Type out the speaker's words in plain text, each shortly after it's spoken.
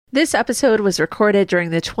This episode was recorded during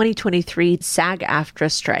the 2023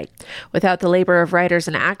 SAG-AFTRA strike. Without the labor of writers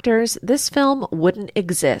and actors, this film wouldn't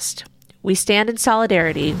exist. We stand in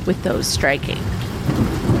solidarity with those striking.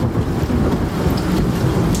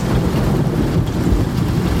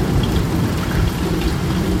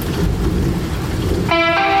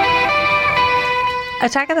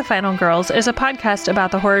 Attack of the Final Girls is a podcast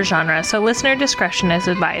about the horror genre, so listener discretion is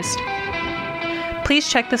advised. Please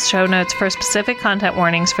check the show notes for specific content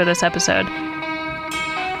warnings for this episode.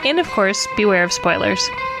 And of course, beware of spoilers.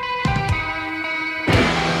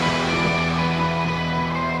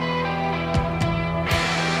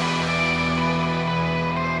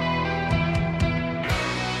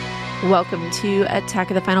 Welcome to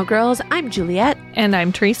Attack of the Final Girls. I'm Juliet. And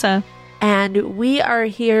I'm Teresa. And we are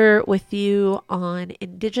here with you on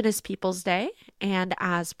Indigenous Peoples Day. And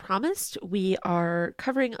as promised, we are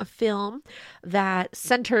covering a film that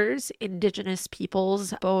centers Indigenous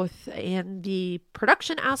peoples, both in the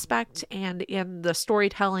production aspect and in the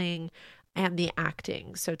storytelling and the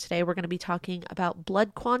acting. So today we're going to be talking about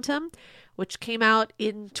Blood Quantum, which came out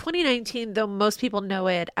in 2019, though most people know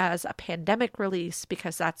it as a pandemic release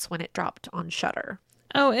because that's when it dropped on Shudder.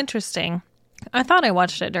 Oh, interesting. I thought I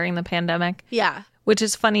watched it during the pandemic. Yeah. Which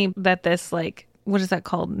is funny that this, what is that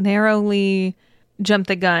called? Narrowly jumped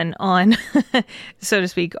the gun on, so to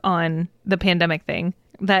speak, on the pandemic thing.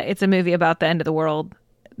 That it's a movie about the end of the world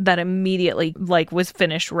that immediately, was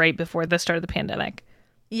finished right before the start of the pandemic.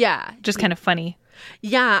 Yeah. Just kind of funny.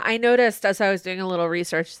 Yeah, I noticed as I was doing a little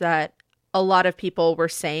research that a lot of people were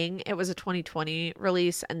saying it was a 2020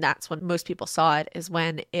 release, and that's when most people saw it, is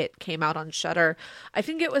when it came out on Shudder. I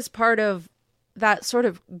think it was part of that sort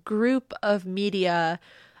of group of media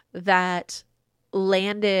that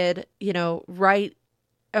landed, right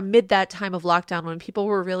amid that time of lockdown when people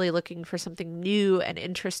were really looking for something new and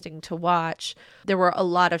interesting to watch. There were a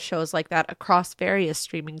lot of shows like that across various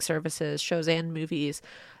streaming services, shows and movies,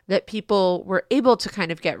 that people were able to kind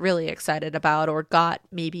of get really excited about or got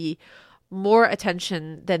maybe more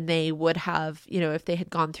attention than they would have, if they had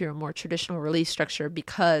gone through a more traditional release structure,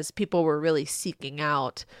 because people were really seeking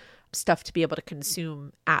out stuff to be able to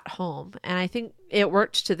consume at home. And I think it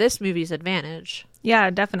worked to this movie's advantage. Yeah,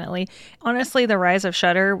 definitely. Honestly, the rise of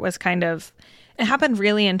Shudder was it happened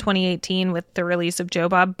really in 2018 with the release of Joe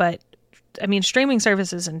Bob, but I mean, streaming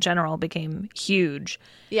services in general became huge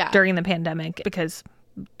during the pandemic because,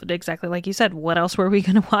 exactly like you said, what else were we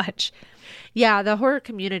going to watch? Yeah, the horror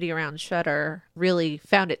community around Shudder really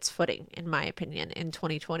found its footing, in my opinion, in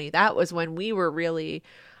 2020. That was when we were really...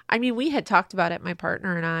 we had talked about it, my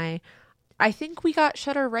partner and I. I think we got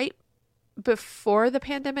Shudder right before the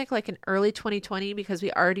pandemic, in early 2020, because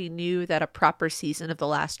we already knew that a proper season of The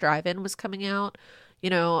Last Drive-In was coming out,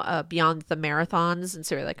 beyond the marathons. And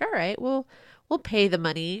so we're like, all right, we'll pay the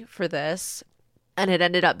money for this. And it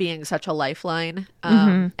ended up being such a lifeline.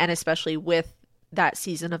 And especially with that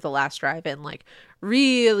season of The Last Drive-In,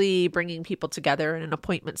 really bringing people together in an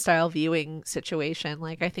appointment-style viewing situation.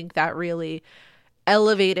 I think that really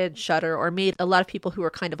elevated Shudder, or made a lot of people who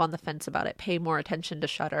were kind of on the fence about it pay more attention to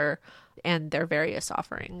Shudder and their various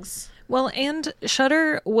offerings. Well, and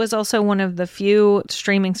Shudder was also one of the few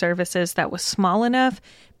streaming services that was small enough,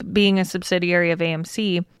 being a subsidiary of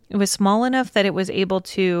AMC, it was small enough that it was able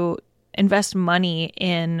to invest money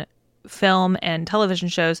in film and television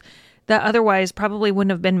shows that otherwise probably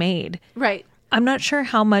wouldn't have been made. Right. I'm not sure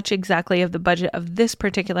how much exactly of the budget of this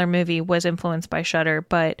particular movie was influenced by Shudder,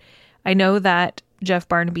 but I know that Jeff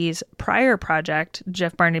Barnaby's prior project,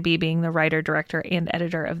 Jeff Barnaby being the writer, director, and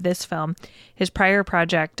editor of this film, his prior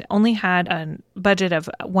project only had a budget of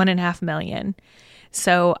 $1.5 million.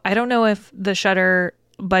 So I don't know if the Shudder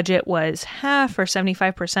budget was half or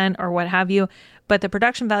 75% or what have you, but the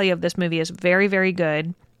production value of this movie is very, very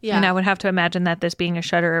good. Yeah. And I would have to imagine that this being a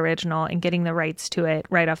Shudder original and getting the rights to it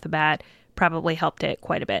right off the bat probably helped it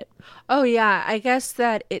quite a bit. Oh, yeah. I guess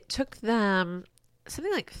that it took them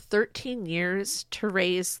something like 13 years to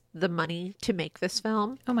raise the money to make this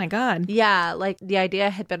film. Oh my God. Yeah, the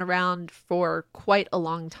idea had been around for quite a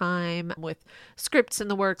long time with scripts in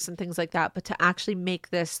the works and things like that. But to actually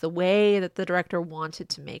make this the way that the director wanted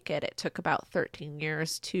to make it, it took about 13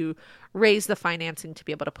 years to raise the financing to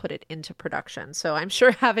be able to put it into production. So I'm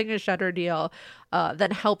sure having a Shudder deal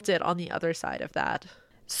then helped it on the other side of that.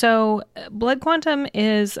 So Blood Quantum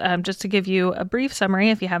is, just to give you a brief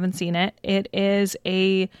summary if you haven't seen it, it is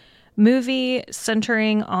a movie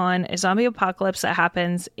centering on a zombie apocalypse that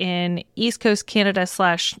happens in East Coast Canada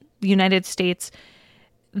 / United States.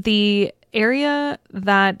 The area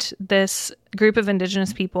that this group of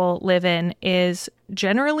Indigenous people live in is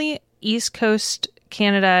generally East Coast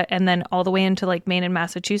Canada and then all the way into like Maine and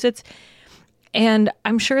Massachusetts. And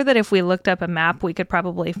I'm sure that if we looked up a map, we could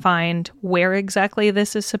probably find where exactly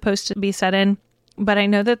this is supposed to be set in. But I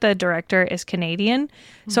know that the director is Canadian.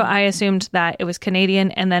 So I assumed that it was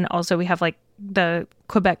Canadian. And then also we have like the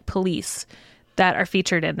Quebec police that are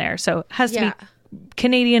featured in there. So it has to be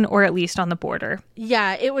Canadian or at least on the border.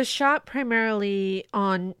 Yeah, it was shot primarily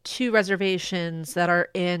on 2 reservations that are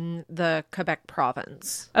in the Quebec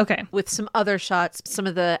province. Okay. With some other shots, some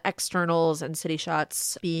of the externals and city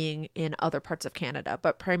shots being in other parts of Canada.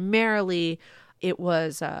 But primarily it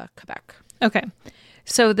was Quebec. Okay.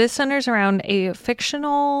 So this centers around a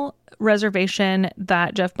fictional reservation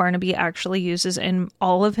that Jeff Barnaby actually uses in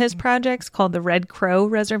all of his projects called the Red Crow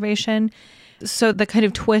Reservation. So the kind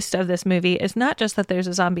of twist of this movie is not just that there's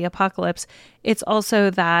a zombie apocalypse, it's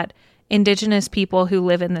also that Indigenous people who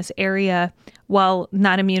live in this area, while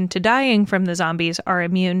not immune to dying from the zombies, are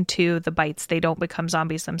immune to the bites. They don't become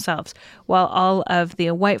zombies themselves, while all of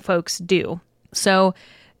the white folks do. So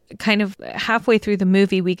kind of halfway through the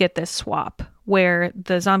movie, we get this swap where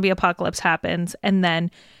the zombie apocalypse happens, and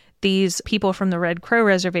then these people from the Red Crow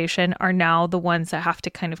Reservation are now the ones that have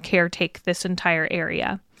to kind of caretake this entire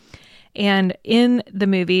area. And in the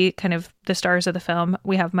movie, kind of the stars of the film,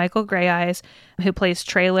 we have Michael Greyeyes, who plays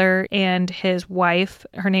Trailer, and his wife.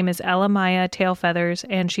 Her name is Ella Maya Tailfeathers,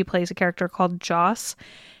 and she plays a character called Joss.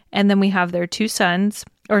 And then we have their 2 sons,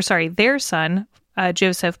 their son,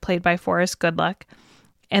 Joseph, played by Forrest Goodluck.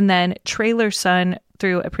 And then Trailer's son,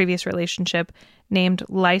 through a previous relationship, named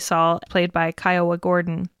Lysol, played by Kiowa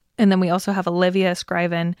Gordon. And then we also have Olivia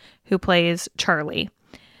Scriven, who plays Charlie.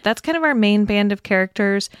 That's kind of our main band of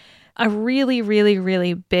characters. A really, really,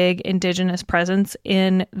 really big Indigenous presence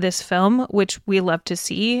in this film, which we love to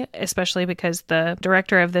see, especially because the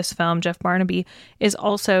director of this film, Jeff Barnaby, is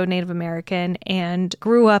also Native American and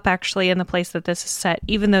grew up actually in the place that this is set.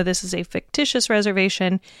 Even though this is a fictitious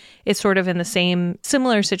reservation, it's sort of in the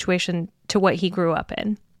similar situation to what he grew up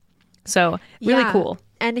in. So really cool.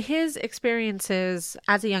 And his experiences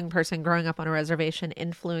as a young person growing up on a reservation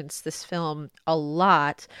influenced this film a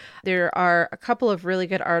lot. There are a couple of really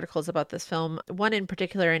good articles about this film. One in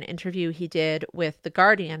particular, an interview he did with The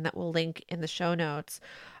Guardian that we'll link in the show notes,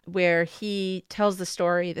 where he tells the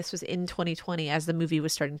story. This was in 2020 as the movie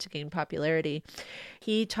was starting to gain popularity.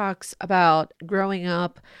 He talks about growing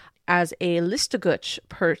up as a Listuguj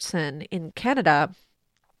person in Canada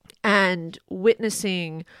and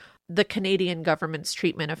witnessing the Canadian government's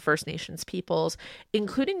treatment of First Nations peoples,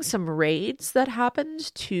 including some raids that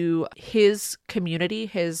happened to his community,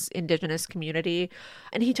 his Indigenous community.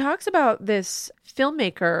 And he talks about this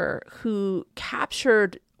filmmaker who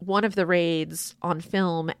captured one of the raids on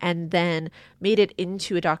film and then made it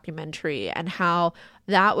into a documentary, and how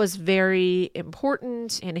that was very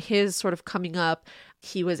important in his sort of coming up.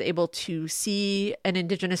 He was able to see an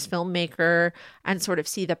Indigenous filmmaker and sort of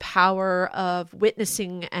see the power of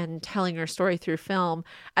witnessing and telling your story through film.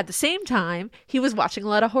 At the same time, he was watching a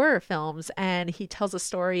lot of horror films, and he tells a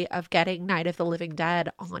story of getting Night of the Living Dead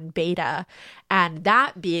on beta, and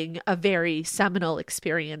that being a very seminal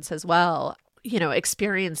experience as well. You know,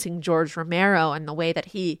 experiencing George Romero and the way that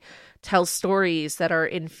he tells stories that are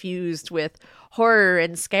infused with horror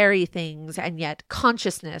and scary things, and yet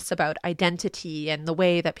consciousness about identity and the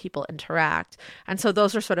way that people interact. And so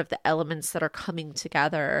those are sort of the elements that are coming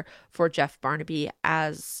together for Jeff Barnaby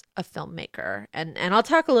as a filmmaker. And I'll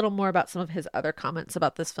talk a little more about some of his other comments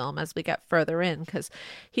about this film as we get further in, because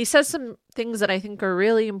he says some things that I think are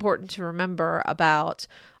really important to remember about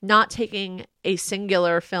not taking a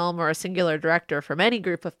singular film or a singular director from any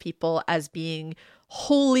group of people as being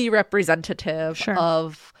wholly representative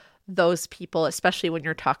of those people, especially when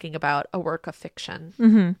you're talking about a work of fiction.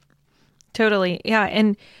 Mm-hmm. Totally. Yeah.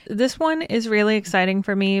 And this one is really exciting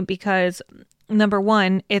for me because, number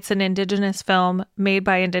one, it's an Indigenous film made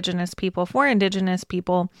by Indigenous people for Indigenous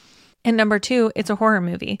people. And number two, it's a horror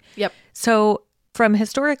movie. Yep. So from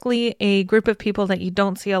historically a group of people that you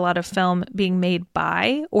don't see a lot of film being made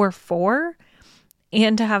by or for,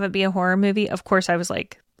 and to have it be a horror movie, of course, I was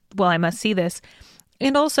like, well, I must see this.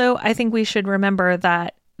 And also, I think we should remember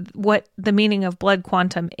that what the meaning of blood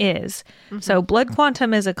quantum is. Mm-hmm. So blood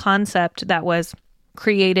quantum is a concept that was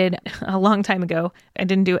created a long time ago. I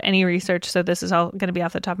didn't do any research, so this is all going to be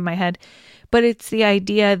off the top of my head. But it's the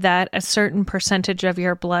idea that a certain percentage of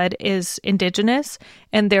your blood is Indigenous,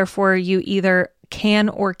 and therefore you either can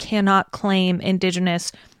or cannot claim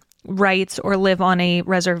Indigenous rights or live on a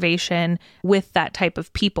reservation with that type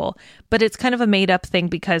of people. But it's kind of a made up thing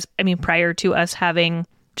because, I mean, prior to us having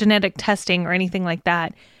genetic testing or anything like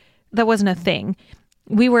that, that wasn't a thing.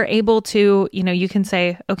 We were able to, you know, you can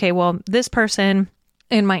say, okay, well, this person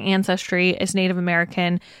and my ancestry is Native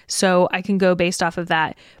American, so I can go based off of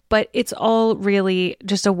that. But it's all really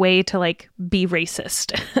just a way to like be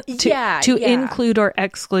racist, to include or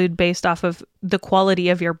exclude based off of the quality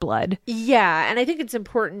of your blood. Yeah, and I think it's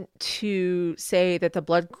important to say that the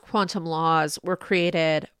blood quantum laws were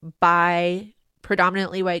created by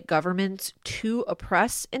predominantly white governments to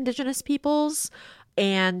oppress Indigenous peoples,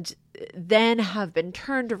 and then have been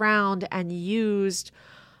turned around and used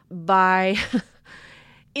by,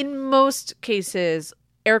 in most cases,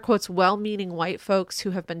 air quotes, well-meaning white folks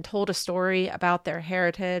who have been told a story about their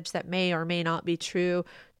heritage that may or may not be true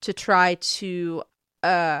to try to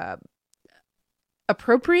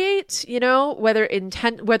appropriate,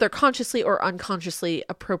 whether consciously or unconsciously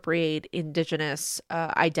appropriate Indigenous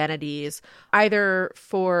identities, either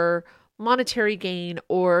for monetary gain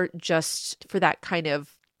or just for that kind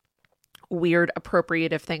of weird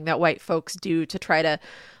appropriative thing that white folks do to try to,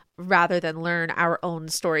 rather than learn our own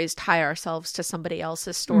stories, tie ourselves to somebody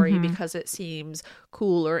else's story because it seems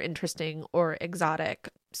cool or interesting or exotic.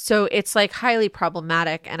 So it's like highly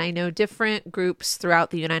problematic. And I know different groups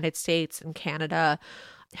throughout the United States and Canada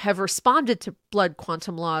have responded to blood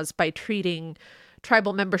quantum laws by treating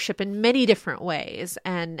tribal membership in many different ways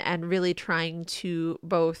and really trying to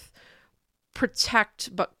both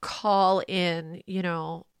protect but call in,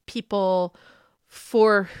 people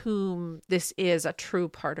for whom this is a true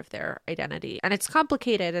part of their identity. And it's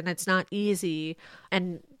complicated and it's not easy,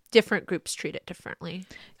 and different groups treat it differently.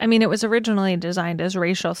 I mean, it was originally designed as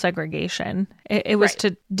racial segregation. It was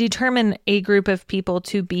to determine a group of people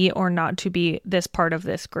to be or not to be this part of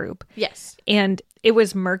this group. Yes. And it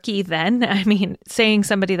was murky then. I mean, saying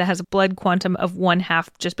somebody that has a blood quantum of 1/2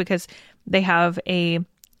 just because they have a,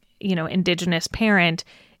 Indigenous parent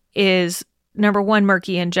is, number one,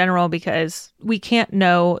 murky in general, because we can't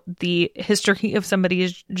know the history of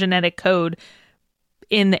somebody's genetic code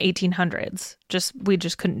in the 1800s. We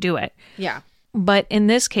just couldn't do it. Yeah. But in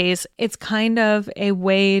this case, it's kind of a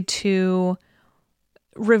way to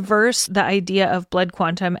reverse the idea of blood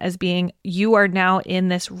quantum as being, you are now in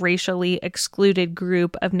this racially excluded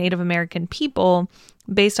group of Native American people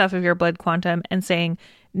based off of your blood quantum, and saying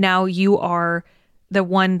now you are the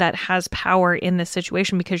one that has power in this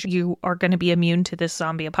situation because you are going to be immune to this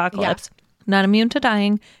zombie apocalypse. Yeah. Not immune to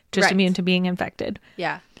dying, just immune to being infected.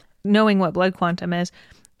 Yeah. Knowing what blood quantum is,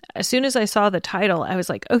 as soon as I saw the title, I was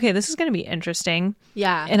like, okay, this is going to be interesting.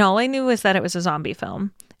 Yeah. And all I knew was that it was a zombie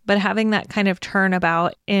film. But having that kind of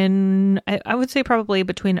turnabout in, I would say probably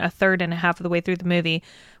between a third and a half of the way through the movie,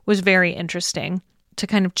 was very interesting to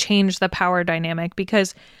kind of change the power dynamic.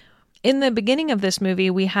 Because in the beginning of this movie,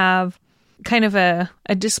 we have kind of a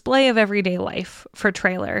display of everyday life for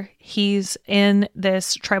Trailer. He's in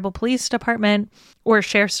this tribal police department or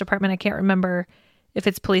sheriff's department. I can't remember if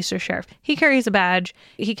it's police or sheriff. He carries a badge.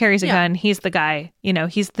 He carries a gun. He's the guy,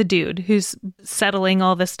 he's the dude who's settling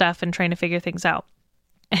all this stuff and trying to figure things out.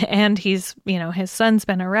 And he's, his son's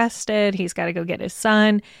been arrested. He's got to go get his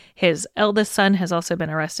son. His eldest son has also been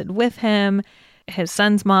arrested with him. His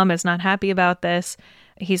son's mom is not happy about this.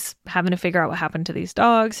 He's having to figure out what happened to these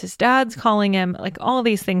dogs. His dad's calling him. Like, all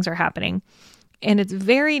these things are happening. And it's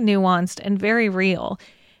very nuanced and very real.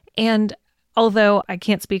 And although I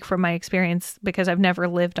can't speak from my experience because I've never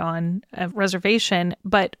lived on a reservation,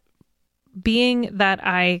 but being that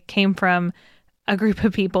I came from a group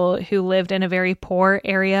of people who lived in a very poor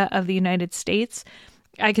area of the United States,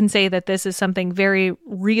 I can say that this is something very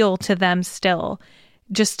real to them still.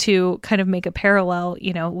 Just to kind of make a parallel,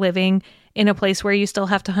 living in a place where you still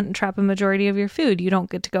have to hunt and trap a majority of your food. You don't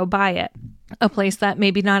get to go buy it. A place that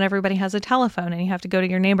maybe not everybody has a telephone and you have to go to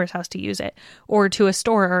your neighbor's house to use it, or to a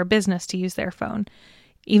store or a business to use their phone.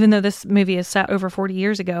 Even though this movie is set over 40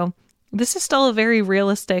 years ago, this is still a very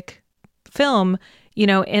realistic film,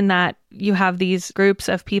 in that you have these groups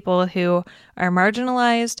of people who are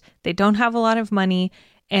marginalized, they don't have a lot of money,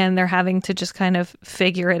 and they're having to just kind of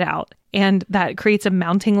figure it out. And that creates a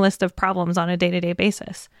mounting list of problems on a day-to-day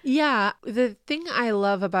basis. Yeah. The thing I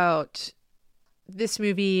love about this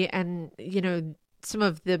movie and, some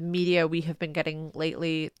of the media we have been getting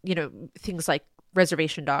lately, things like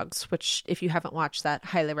Reservation Dogs, which if you haven't watched that,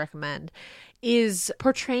 highly recommend, is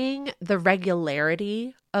portraying the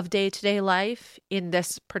regularity of day-to-day life in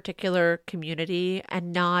this particular community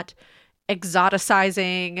and not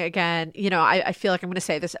exoticizing, again, I feel like I'm going to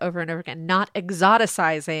say this over and over again, not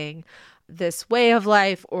exoticizing this way of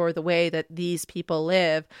life or the way that these people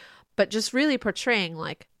live, but just really portraying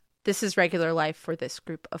like, this is regular life for this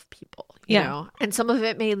group of people, you know? And some of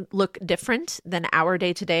it may look different than our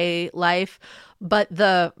day-to-day life, but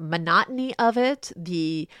the monotony of it,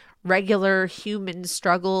 the regular human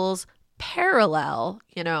struggles, parallel,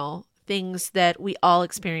 things that we all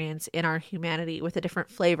experience in our humanity with a different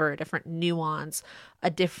flavor, a different nuance,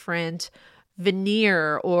 a different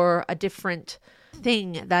veneer, or a different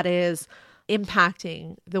thing that is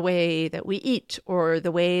impacting the way that we eat or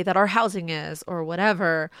the way that our housing is or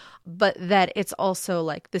whatever, but that it's also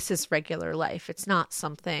like, this is regular life. It's not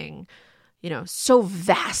something, so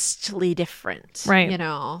vastly different, Right.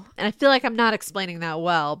 And I feel like I'm not explaining that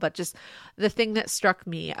well, but just the thing that struck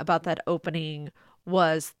me about that opening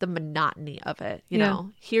was the monotony of it.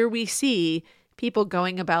 Here we see people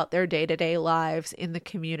going about their day-to-day lives in the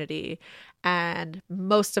community, and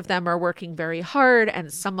most of them are working very hard,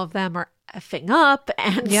 and some of them are effing up,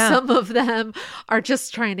 and some of them are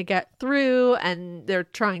just trying to get through, and they're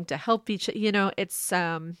trying to help each.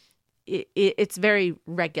 It's very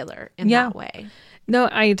regular in that way. No,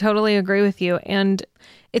 I totally agree with you, and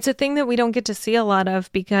it's a thing that we don't get to see a lot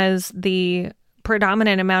of because the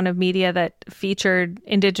predominant amount of media that featured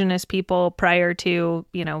Indigenous people prior to,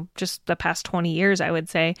 just the past 20 years, I would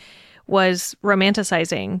say, was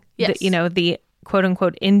romanticizing the quote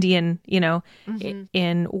unquote Indian,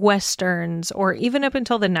 in Westerns, or even up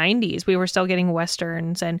until the 90s, we were still getting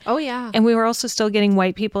Westerns. And and we were also still getting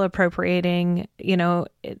white people appropriating,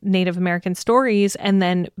 Native American stories and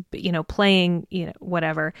then, playing,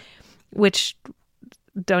 whatever, which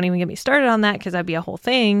don't even get me started on that because that'd be a whole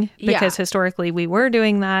thing, because historically we were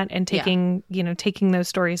doing that and taking those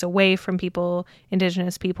stories away from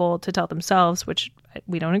Indigenous people to tell themselves, which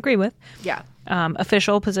we don't agree with.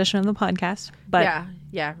 Official position of the podcast. But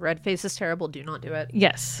red face is terrible. Do not do it.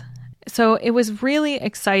 Yes. So it was really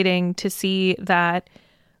exciting to see that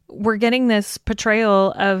we're getting this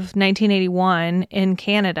portrayal of 1981 in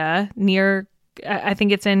Canada near, I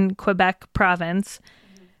think it's in Quebec province,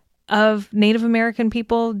 of Native American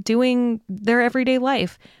people doing their everyday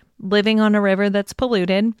life, living on a river that's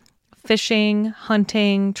polluted, fishing,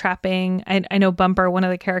 hunting, trapping. I know Bumper, one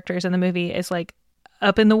of the characters in the movie, is like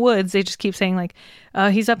up in the woods. They just keep saying like,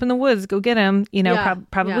 he's up in the woods, go get him,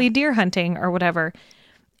 probably deer hunting or whatever.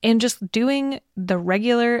 And just doing the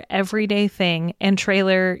regular everyday thing, and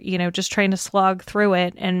Trailer, just trying to slog through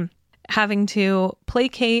it and having to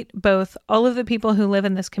placate both all of the people who live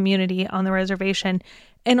in this community on the reservation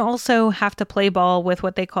and also have to play ball with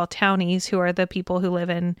what they call townies, who are the people who live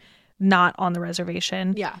in not on the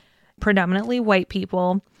reservation. Predominantly white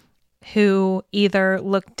people who either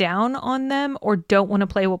look down on them or don't want to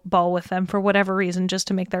play ball with them for whatever reason, just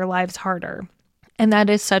to make their lives harder. And that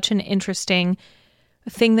is such an interesting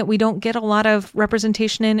thing that we don't get a lot of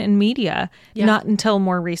representation in media, not until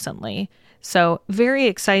more recently. So very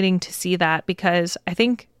exciting to see that, because I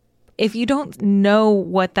think if you don't know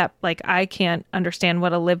what that, like, I can't understand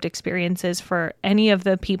what a lived experience is for any of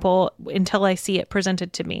the people until I see it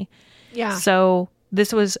presented to me. So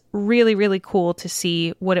this was really, really cool to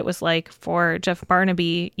see what it was like for Jeff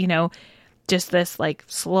Barnaby, just this like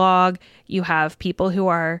slog. You have people who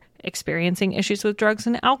are experiencing issues with drugs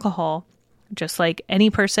and alcohol, just like any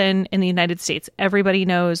person in the United States. Everybody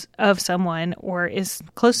knows of someone or is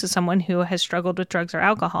close to someone who has struggled with drugs or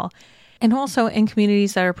alcohol. And also in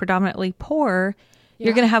communities that are predominantly poor,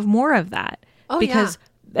 you're going to have more of that. Because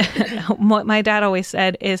what my dad always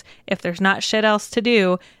said is, if there's not shit else to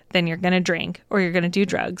do, then you're going to drink or you're going to do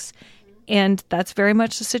drugs. And that's very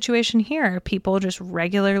much the situation here. People just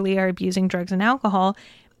regularly are abusing drugs and alcohol.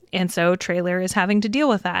 And so Trailer is having to deal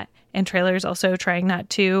with that. And Trailer is also trying not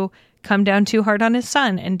to come down too hard on his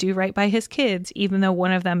son and do right by his kids, even though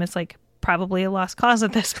one of them is like probably a lost cause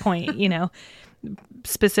at this point,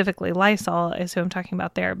 specifically Lysol is who I'm talking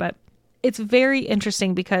about there. But it's very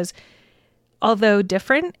interesting because although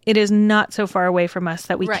different, it is not so far away from us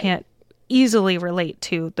that we can't easily relate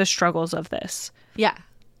to the struggles of this.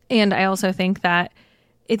 And I also think that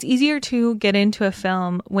it's easier to get into a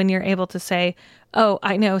film when you're able to say, oh,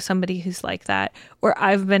 I know somebody who's like that, or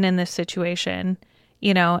I've been in this situation.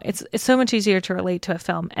 It's so much easier to relate to a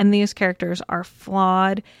film. And these characters are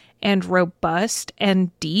flawed and robust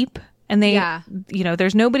and deep. And they,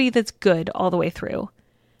 there's nobody that's good all the way through.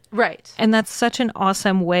 And that's such an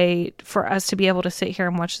awesome way for us to be able to sit here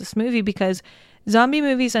and watch this movie, because zombie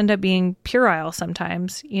movies end up being puerile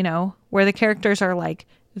sometimes, where the characters are like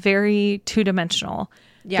very two-dimensional.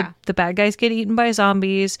 The bad guys get eaten by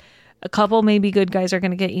zombies. A couple maybe good guys are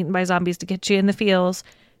going to get eaten by zombies to get you in the feels.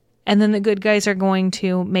 And then the good guys are going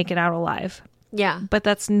to make it out alive. But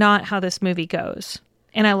that's not how this movie goes.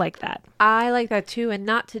 And I like that. I like that too. And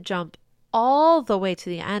not to jump all the way to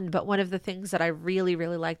the end, but one of the things that I really,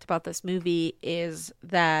 really liked about this movie is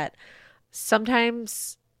that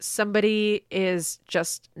sometimes somebody is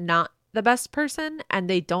just not the best person and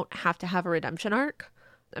they don't have to have a redemption arc.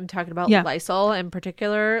 I'm talking about Yeah. Lysol in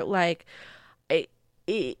particular. Like,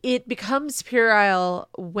 it becomes puerile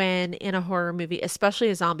when in a horror movie, especially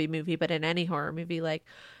a zombie movie, but in any horror movie, like,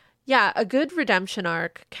 yeah, a good redemption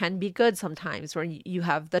arc can be good sometimes where you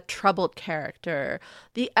have the troubled character,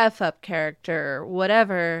 the F up character,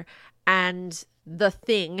 whatever, and the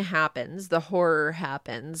thing happens, the horror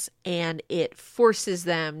happens, and it forces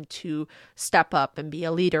them to step up and be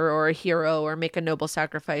a leader or a hero or make a noble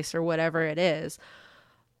sacrifice or whatever it is.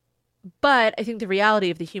 But I think the reality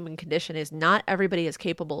of the human condition is not everybody is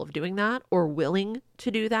capable of doing that or willing to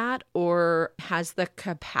do that or has the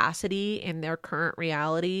capacity in their current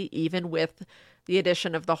reality, even with the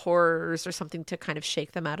addition of the horrors or something to kind of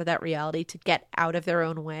shake them out of that reality, to get out of their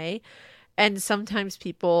own way. And sometimes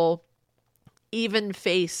people, even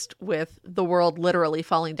faced with the world literally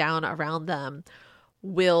falling down around them,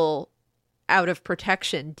 will, out of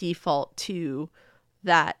protection, default to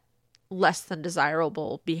that less than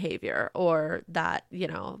desirable behavior, or that, you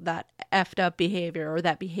know, that effed up behavior, or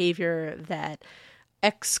that behavior that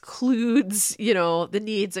excludes, you know, the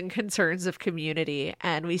needs and concerns of community.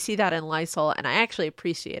 And we see that in Lysol, and I actually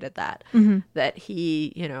appreciated that, that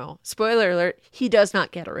he, you know, spoiler alert, he does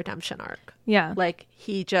not get a redemption arc. Yeah. Like,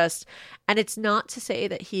 he just, and it's not to say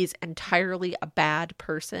that he's entirely a bad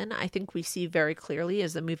person. I think we see very clearly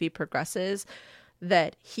as the movie progresses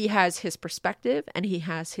that he has his perspective and he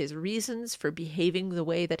has his reasons for behaving the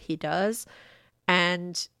way that he does.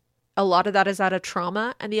 And a lot of that is out of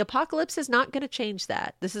trauma, and the apocalypse is not going to change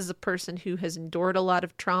that. This is a person who has endured a lot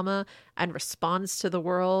of trauma and responds to the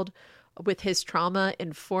world with his trauma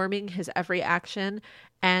informing his every action.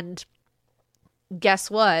 And guess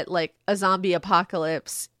what? Like, a zombie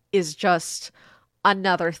apocalypse is just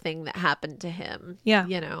another thing that happened to him. Yeah.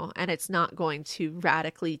 You know, and it's not going to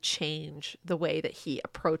radically change the way that he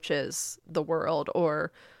approaches the world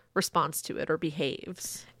or responds to it or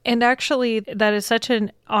behaves. And actually, that is such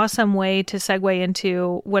an awesome way to segue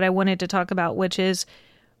into what I wanted to talk about, which is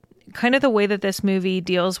kind of the way that this movie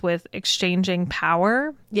deals with exchanging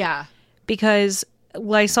power. Yeah. Because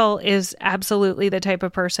Lysol is absolutely the type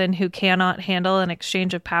of person who cannot handle an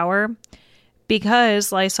exchange of power,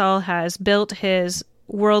 because Lysol has built his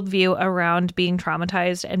worldview around being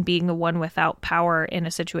traumatized and being the one without power in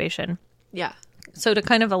a situation. Yeah. So to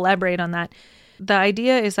kind of elaborate on that, the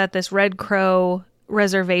idea is that this Red Crow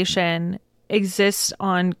reservation exists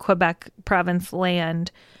on Quebec province land,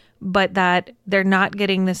 but that they're not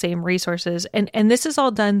getting the same resources. And this is all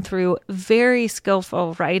done through very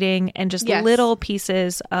skillful writing and just little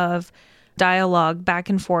pieces of dialogue back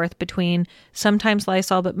and forth between sometimes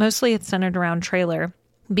Lysol, but mostly it's centered around Trailer,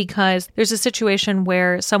 because there's a situation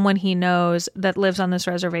where someone he knows that lives on this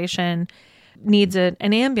reservation needs an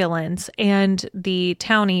ambulance, and the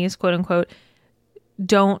townies, quote unquote,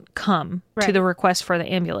 don't come to the request for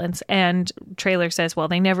the ambulance. And Trailer says, well,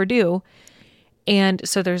 they never do. And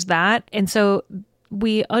so there's that. And so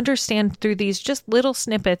we understand through these just little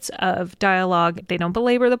snippets of dialogue, they don't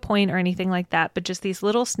belabor the point or anything like that, but just these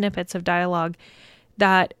little snippets of dialogue,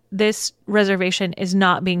 that this reservation is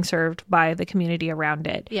not being served by the community around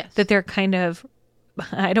it. Yes. That they're kind of,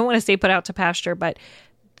 I don't want to say put out to pasture, but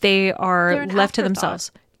they're left to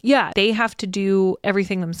themselves. Yeah, they have to do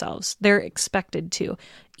everything themselves. They're expected to,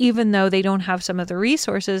 even though they don't have some of the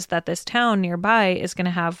resources that this town nearby is going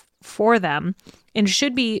to have for them and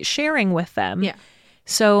should be sharing with them. Yeah.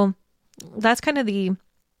 So that's kind of the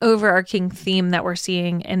overarching theme that we're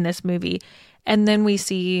seeing in this movie. And then we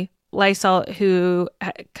see Lysol, who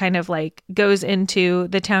kind of like goes into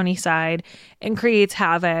the towny side and creates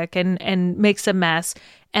havoc and makes a mess.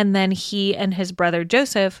 And then he and his brother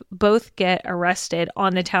Joseph both get arrested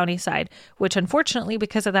on the towny side, which unfortunately,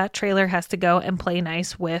 because of that, Trailer has to go and play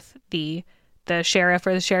nice with the sheriff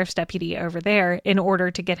or the sheriff's deputy over there in order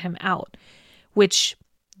to get him out, which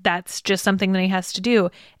that's just something that he has to do.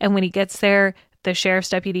 And when he gets there, the sheriff's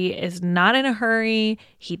deputy is not in a hurry.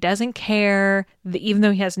 He doesn't care. Even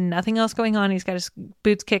though he has nothing else going on, he's got his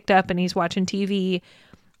boots kicked up and he's watching TV.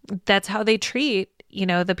 That's how they treat,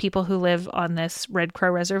 the people who live on this Red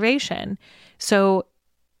Crow reservation. So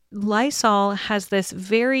Lysol has this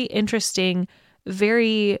very interesting,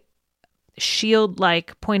 very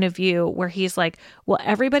shield-like point of view where he's like, well,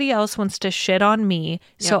 everybody else wants to shit on me,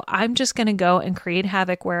 so I'm just going to go and create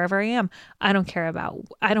havoc wherever I am. I don't care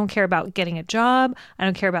about getting a job. I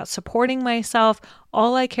don't care about supporting myself.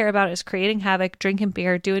 All I care about is creating havoc, drinking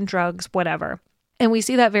beer, doing drugs, whatever. And we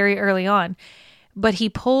see that very early on. But he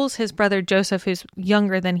pulls his brother Joseph, who's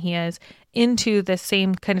younger than he is, into the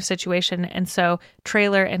same kind of situation. And so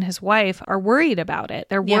Trailer and his wife are worried about it.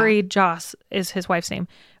 They're worried. Joss is his wife's name.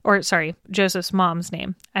 Or, sorry, Joseph's mom's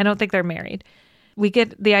name. I don't think they're married. We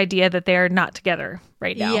get the idea that they're not together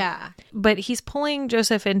right now. Yeah. But he's pulling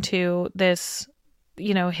Joseph into this,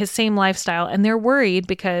 his same lifestyle. And they're worried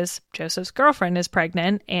because Joseph's girlfriend is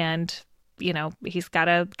pregnant and, he's got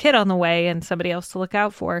a kid on the way and somebody else to look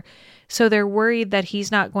out for. So they're worried that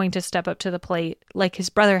he's not going to step up to the plate like his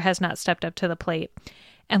brother has not stepped up to the plate.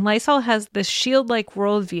 And Lysol has this shield-like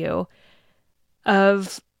worldview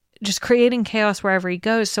of just creating chaos wherever he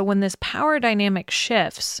goes. So when this power dynamic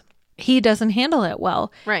shifts, he doesn't handle it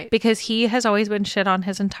well. Right. Because he has always been shit on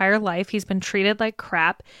his entire life. He's been treated like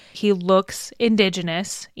crap. He looks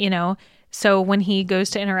indigenous, So when he goes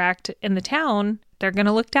to interact in the town, they're going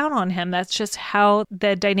to look down on him. That's just how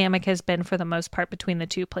the dynamic has been for the most part between the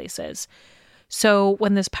two places. So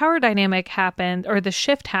when this power dynamic happens, or the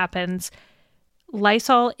shift happens,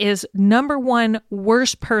 Lysol is number one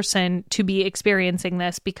worst person to be experiencing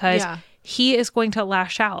this because he is going to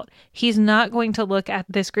lash out. He's not going to look at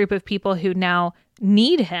this group of people who now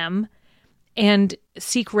need him and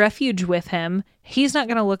seek refuge with him. He's not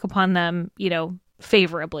going to look upon them,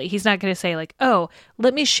 favorably. He's not going to say like, oh,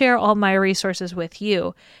 let me share all my resources with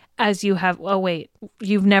you as you have. Oh, wait,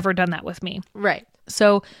 you've never done that with me. Right.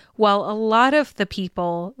 So while a lot of the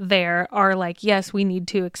people there are like, yes, we need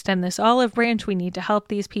to extend this olive branch, we need to help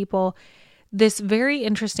these people, this very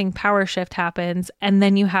interesting power shift happens. And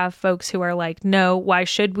then you have folks who are like, no, why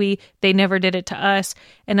should we? They never did it to us.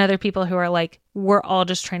 And other people who are like, we're all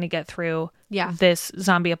just trying to get through this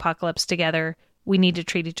zombie apocalypse together. We need to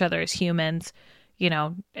treat each other as humans,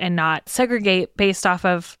 and not segregate based off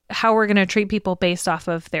of how we're going to treat people based off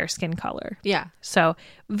of their skin color. Yeah. So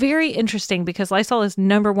very interesting because Lysol is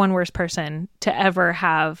number one worst person to ever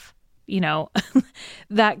have,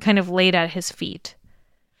 that kind of laid at his feet.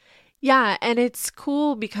 Yeah. And it's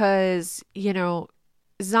cool because,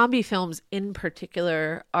 zombie films in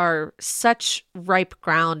particular are such ripe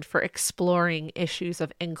ground for exploring issues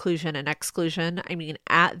of inclusion and exclusion. I mean,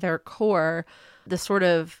 at their core, the sort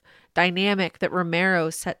of dynamic that Romero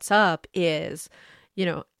sets up is,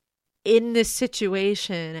 in this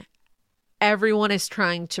situation, everyone is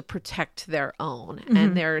trying to protect their own. Mm-hmm.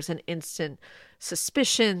 And there's an instant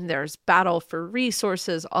suspicion, there's battle for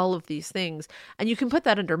resources, all of these things. And you can put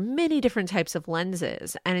that under many different types of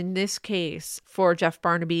lenses. And in this case, for Jeff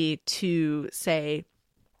Barnaby to say,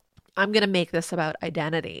 I'm going to make this about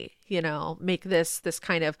identity, make this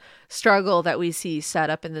kind of struggle that we see set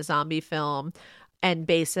up in the zombie film and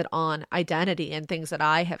base it on identity and things that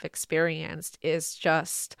I have experienced is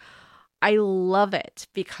just, I love it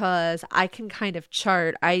because I can kind of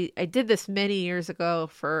chart. I did this many years ago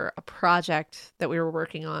for a project that we were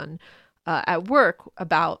working on at work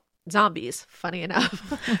about zombies, funny enough.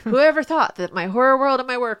 Whoever thought that my horror world and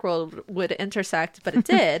my work world would intersect, but it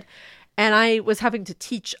did. And I was having to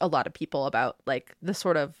teach a lot of people about like the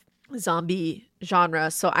sort of zombie genre.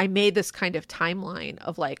 So I made this kind of timeline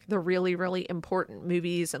of like the really, really important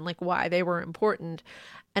movies and like why they were important.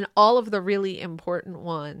 And all of the really important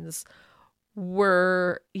ones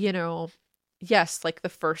were, yes, like the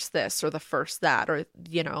first this or the first that, or,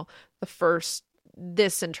 the first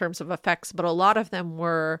this in terms of effects. But a lot of them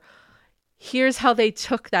were, here's how they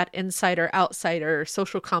took that insider, outsider,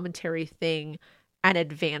 social commentary thing and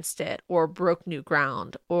advanced it or broke new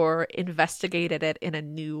ground or investigated it in a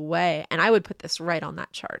new way. And I would put this right on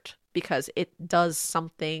that chart because it does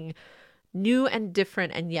something new and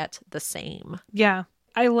different and yet the same. Yeah,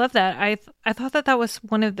 I love that. I thought that was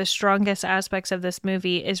one of the strongest aspects of this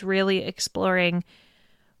movie is really exploring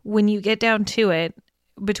when you get down to it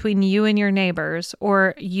between you and your neighbors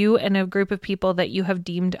or you and a group of people that you have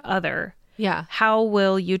deemed other. Yeah. How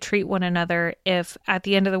will you treat one another if at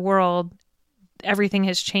the end of the world everything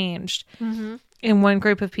has changed. Mm-hmm. And one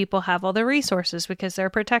group of people have all the resources because they're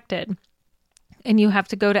protected. And you have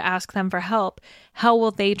to go to ask them for help. How will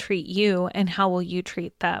they treat you and how will you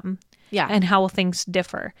treat them? Yeah. And how will things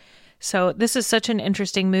differ? So this is such an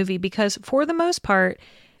interesting movie because for the most part,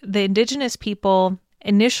 the indigenous people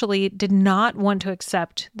initially did not want to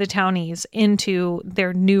accept the townies into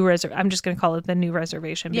their new I'm just going to call it the new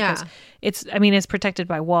reservation because it's protected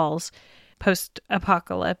by walls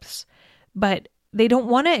post-apocalypse. But they don't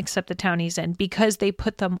want to accept the townies in because they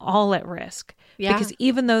put them all at risk. Yeah. Because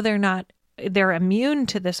even though they're immune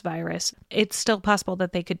to this virus, it's still possible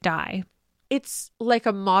that they could die. It's like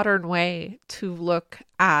a modern way to look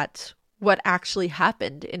at what actually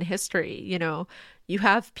happened in history. You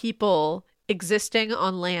have people existing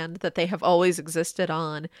on land that they have always existed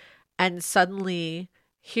on, and suddenly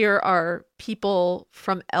here are people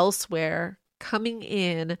from elsewhere coming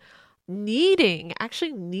in needing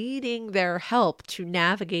their help to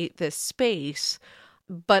navigate this space,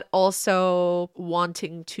 but also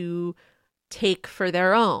wanting to take for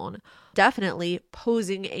their own, definitely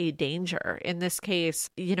posing a danger in this case,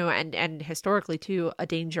 and historically too, a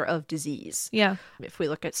danger of disease. Yeah. If we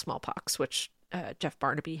look at smallpox, which Jeff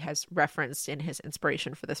Barnaby has referenced in his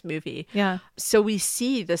inspiration for this movie. Yeah. So we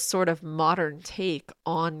see this sort of modern take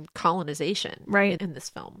on colonization in this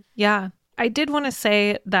film. Yeah. I did want to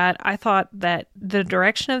say that I thought that the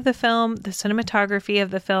direction of the film, the cinematography of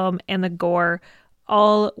the film, and the gore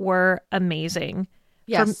all were amazing.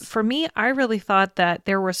 Yes. For me, I really thought that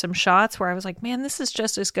there were some shots where I was like, man, this is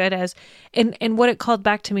just as good as, and what it called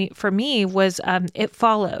back to me, for me, was It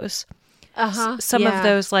Follows. Some of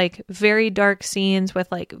those like very dark scenes with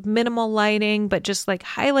like minimal lighting, but just like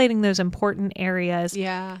highlighting those important areas.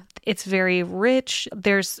 Yeah. It's very rich.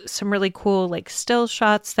 There's some really cool like still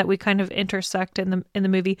shots that we kind of intersect in the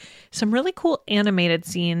movie. Some really cool animated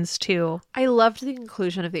scenes too. I loved the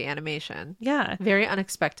inclusion of the animation. Yeah. Very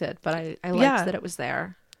unexpected, but I liked that it was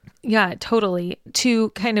there. Yeah, totally.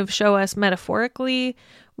 To kind of show us metaphorically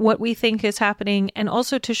what we think is happening, and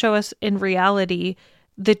also to show us in reality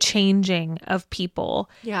the changing of people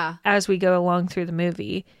as we go along through the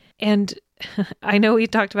movie. And I know we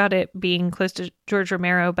talked about it being close to George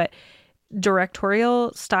Romero, but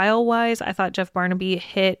directorial style wise, I thought Jeff Barnaby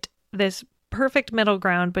hit this perfect middle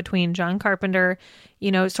ground between John Carpenter,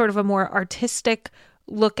 sort of a more artistic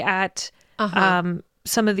look at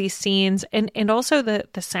some of these scenes, and also the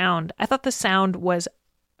sound. I thought the sound was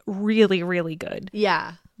really, really good.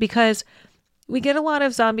 Yeah. Because we get a lot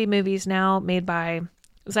of zombie movies now made by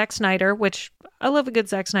Zack Snyder, which I love a good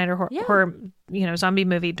Zack Snyder horror, zombie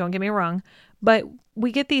movie. Don't get me wrong. But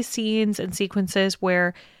we get these scenes and sequences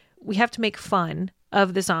where we have to make fun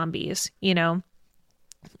of the zombies,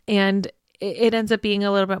 and it ends up being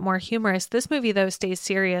a little bit more humorous. This movie, though, stays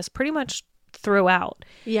serious pretty much throughout.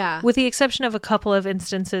 Yeah. With the exception of a couple of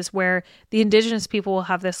instances where the indigenous people will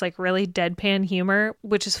have this like really deadpan humor,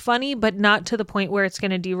 which is funny, but not to the point where it's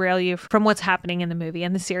going to derail you from what's happening in the movie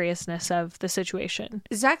and the seriousness of the situation.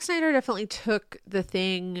 Zack Snyder definitely took the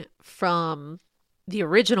thing from the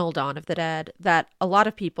original Dawn of the Dead that a lot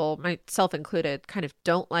of people, myself included, kind of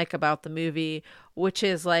don't like about the movie, which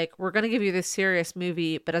is like, we're going to give you this serious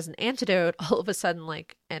movie, but as an antidote, all of a sudden,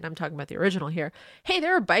 like, and I'm talking about the original here, hey,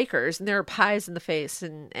 there are bikers and there are pies in the face,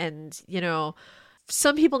 and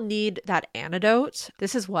some people need that antidote.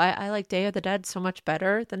 This is why I like Day of the Dead so much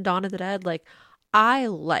better than Dawn of the Dead. Like, I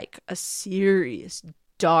like a serious,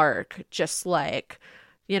 dark, just like,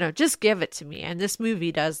 just give it to me. And this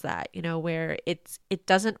movie does that, where it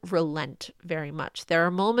doesn't relent very much. There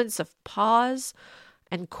are moments of pause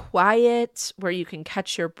and quiet where you can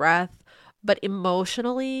catch your breath, but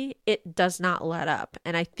emotionally it does not let up.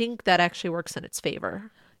 And I think that actually works in its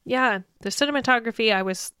favor. Yeah. The cinematography, I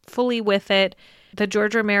was fully with it. The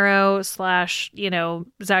George Romero /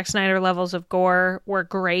 Zack Snyder levels of gore were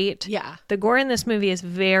great. Yeah. The gore in this movie is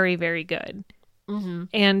very, very good. Mm-hmm.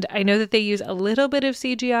 And I know that they use a little bit of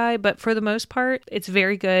CGI, but for the most part, it's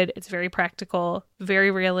very good. It's very practical,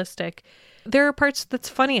 very realistic. There are parts that's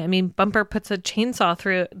funny. I mean, Bumper puts a chainsaw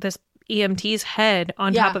through this EMT's head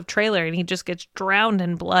on top of trailer, and he just gets drowned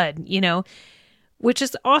in blood, which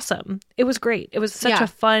is awesome. It was great. It was such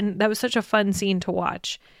that was such a fun scene to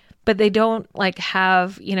watch. But they don't like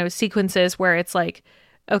have, sequences where it's like,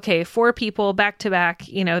 okay, 4 people back to back,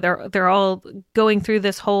 they're all going through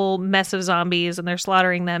this whole mess of zombies and they're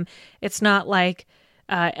slaughtering them. It's not like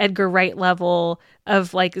Edgar Wright level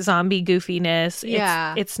of like zombie goofiness.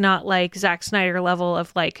 Yeah. It's not like Zack Snyder level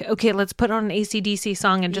of like, okay, let's put on an AC/DC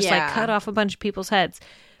song and just like cut off a bunch of people's heads.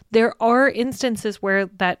 There are instances where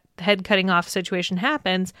that head cutting off situation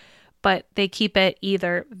happens, but they keep it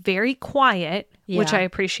either very quiet, which I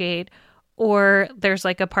appreciate, or there's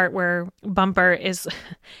like a part where Bumper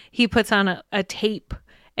he puts on a tape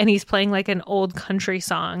and he's playing like an old country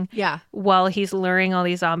song while he's luring all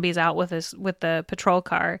these zombies out with the patrol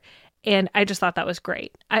car. And I just thought that was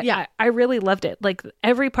great. I really loved it. Like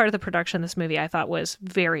every part of the production of this movie I thought was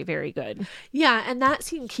very, very good. Yeah, and that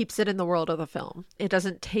scene keeps it in the world of the film. It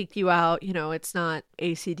doesn't take you out, it's not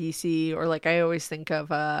AC/DC, or like I always think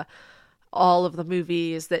of all of the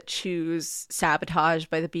movies that choose Sabotage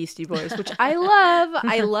by the Beastie Boys, which I love.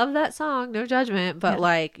 I love that song, no judgment. But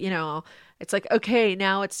like, it's like, okay,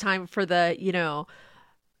 now it's time for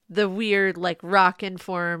the weird like rock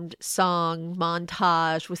informed song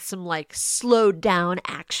montage with some like slowed down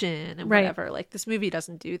action and whatever. Like this movie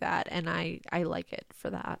doesn't do that, and I like it for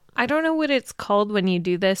that. I don't know what it's called when you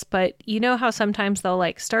do this, but you know how sometimes they'll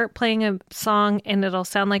like start playing a song and it'll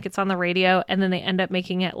sound like it's on the radio, and then they end up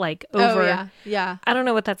making it like over. Oh, yeah. I don't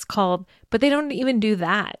know what that's called, but they don't even do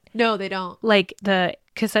that. No, they don't. Like the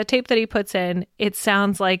cassette tape that he puts in, it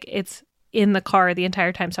sounds like it's in the car the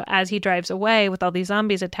entire time. So as he drives away with all these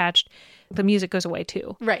zombies attached, the music goes away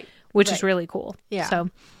too. Right. Which is really cool. Yeah. So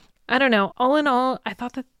I don't know. All in all, I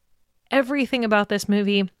thought that everything about this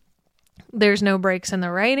movie, there's no breaks in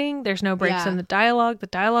the writing. There's no breaks in the dialogue. The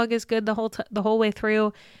dialogue is good the whole way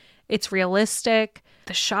through. It's realistic.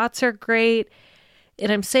 The shots are great.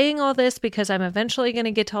 And I'm saying all this because I'm eventually going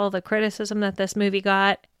to get to all the criticism that this movie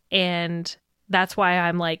got. And that's why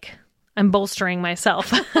I'm bolstering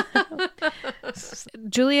myself.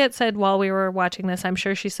 Juliet said while we were watching this, I'm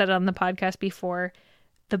sure she said it on the podcast before,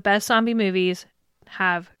 the best zombie movies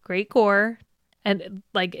have great gore and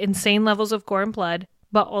like insane levels of gore and blood,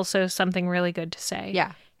 but also something really good to say.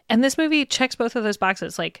 Yeah. And this movie checks both of those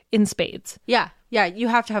boxes, like in spades. Yeah. Yeah. You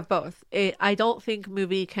have to have both. I don't think a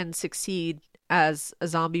movie can succeed as a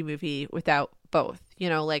zombie movie without both. You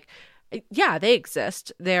know, like, yeah, they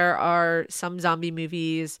exist. There are some zombie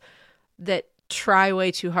movies that try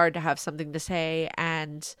way too hard to have something to say,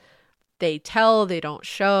 and they don't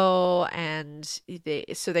show, and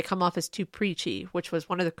they come off as too preachy, which was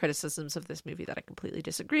one of the criticisms of this movie that I completely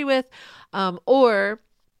disagree with. Or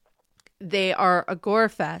they are a gore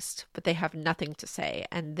fest, but they have nothing to say,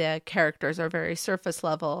 and the characters are very surface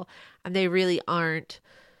level, and they really aren't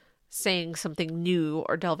saying something new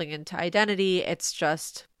or delving into identity. It's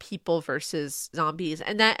just people versus zombies,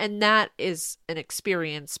 and that is an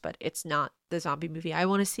experience, but it's not the zombie movie I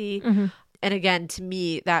want to see. Mm-hmm. And again, to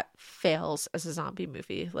me, that fails as a zombie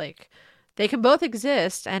movie. Like, they can both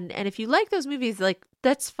exist, and if you like those movies, like,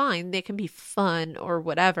 that's fine. They can be fun or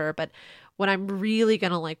whatever. But when I'm really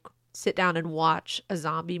gonna like sit down and watch a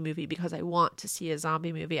zombie movie because I want to see a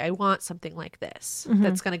zombie movie, I want something like this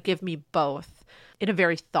that's gonna give me both in a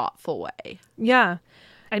very thoughtful way. Yeah.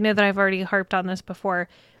 I know that I've already harped on this before,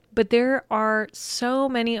 but there are so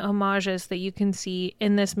many homages that you can see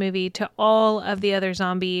in this movie to all of the other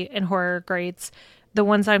zombie and horror greats. The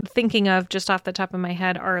ones I'm thinking of just off the top of my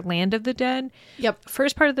head are Land of the Dead. Yep.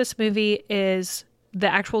 First part of this movie is the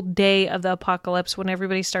actual day of the apocalypse when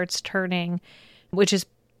everybody starts turning, which is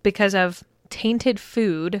because of tainted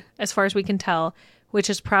food, as far as we can tell, which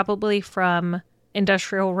is probably from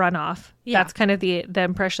industrial runoff. Yeah. That's kind of the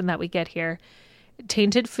impression that we get here.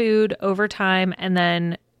 Tainted food over time, and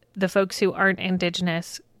then the folks who aren't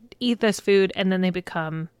indigenous eat this food, and then they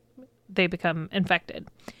become infected.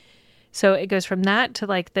 So it goes from that to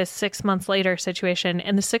like this 6 months later situation,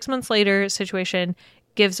 and the 6 months later situation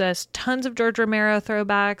gives us tons of George Romero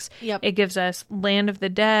throwbacks. Yep. It gives us Land of the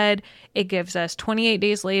Dead. It gives us 28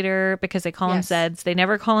 Days Later, because they call them Zeds. They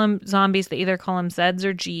never call them zombies. They either call them Zeds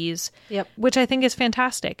or Gs. Yep. Which I think is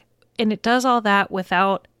fantastic. And it does all that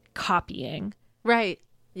without copying. Right.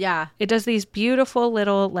 Yeah. It does these beautiful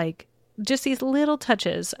little, like, just these little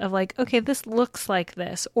touches of like, okay, this looks like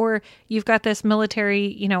this. Or you've got this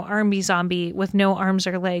military, army zombie with no arms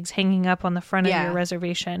or legs hanging up on the front of your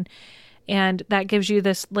reservation. And that gives you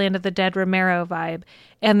this Land of the Dead Romero vibe.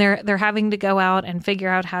 And they're having to go out and figure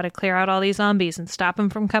out how to clear out all these zombies and stop them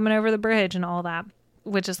from coming over the bridge and all that,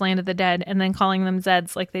 which is Land of the Dead. And then calling them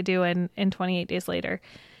Zeds like they do in 28 Days Later.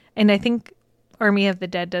 And I think Army of the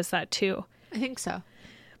Dead does that too. I think so.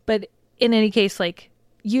 But in any case, like,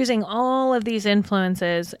 using all of these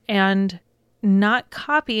influences and not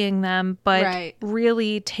copying them, but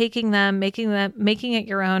really taking them, making it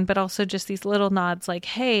your own, but also just these little nods like,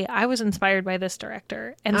 hey, I was inspired by this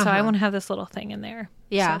director, and so I want to have this little thing in there.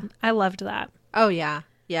 Yeah. So I loved that. Oh, yeah.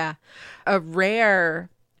 Yeah. A rare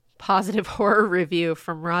positive horror review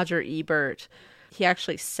from Roger Ebert. He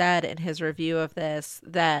actually said in his review of this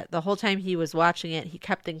that the whole time he was watching it, he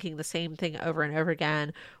kept thinking the same thing over and over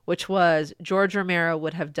again, which was George Romero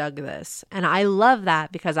would have dug this. And I love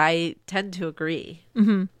that because I tend to agree.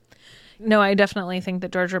 Mm-hmm. No, I definitely think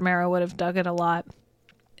that George Romero would have dug it a lot.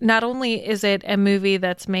 Not only is it a movie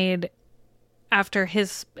that's made after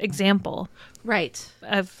his example, right,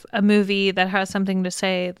 of a movie that has something to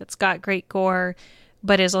say, that's got great gore,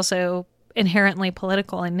 but is also inherently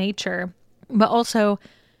political in nature. But also,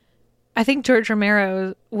 I think George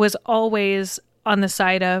Romero was always on the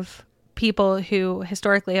side of people who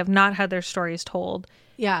historically have not had their stories told.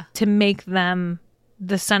 Yeah. To make them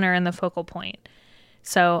the center and the focal point.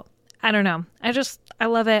 So, I don't know. I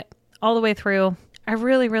love it all the way through. I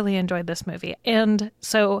really, really enjoyed this movie. And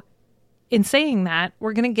so, in saying that,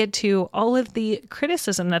 we're going to get to all of the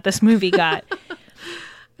criticism that this movie got.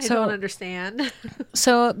 I don't understand.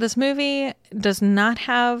 So this movie does not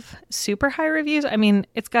have super high reviews. I mean,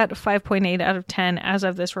 it's got 5.8 out of 10 as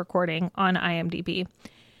of this recording on IMDb.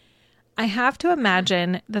 I have to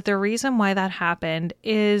imagine that the reason why that happened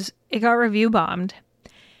is it got review bombed.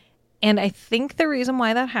 And I think the reason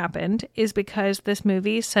why that happened is because this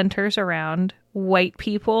movie centers around white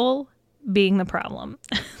people being the problem.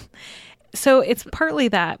 So it's partly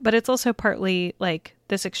that, but it's also partly like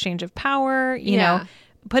this exchange of power, you know,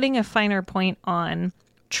 putting a finer point on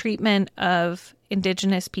treatment of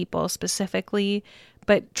Indigenous people specifically,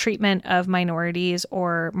 but treatment of minorities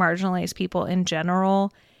or marginalized people in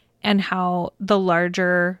general, and how the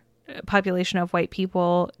larger population of white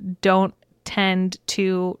people don't tend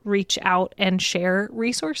to reach out and share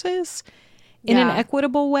resources in an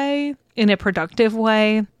equitable way, in a productive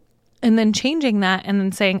way, and then changing that and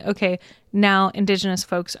then saying, okay, now Indigenous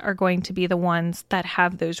folks are going to be the ones that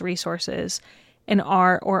have those resources and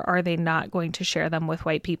are or are they not going to share them with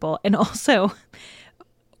white people? And also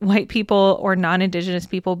white people or non-Indigenous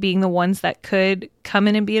people being the ones that could come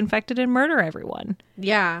in and be infected and murder everyone.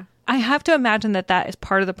 Yeah. I have to imagine that that is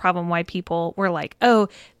part of the problem why people were like, oh,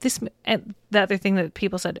 this, and the other thing that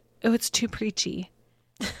people said, oh, it's too preachy.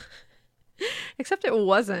 Except it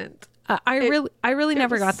wasn't. I really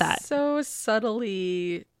never got that. So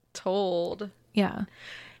subtly told. Yeah.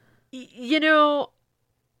 You know,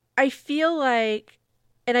 I feel like,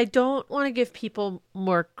 and I don't want to give people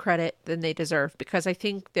more credit than they deserve, because I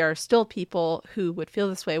think there are still people who would feel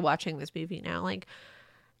this way watching this movie now. Like,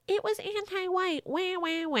 it was anti-white, wah,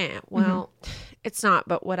 wah, wah. Well, it's not,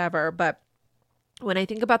 but whatever. But when I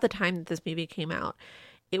think about the time that this movie came out,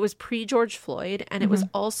 it was pre-George Floyd, and it was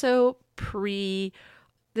also pre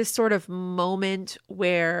this sort of moment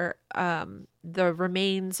where the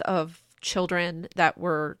remains of children that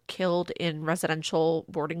were killed in residential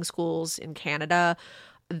boarding schools in Canada,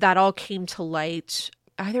 that all came to light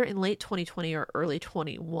either in late 2020 or early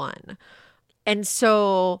 21. And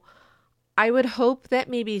so I would hope that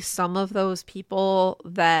maybe some of those people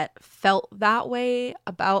that felt that way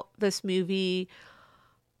about this movie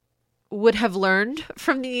would have learned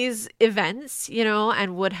from these events, you know,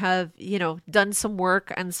 and would have, you know, done some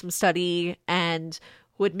work and some study and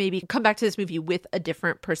would maybe come back to this movie with a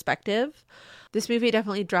different perspective. This movie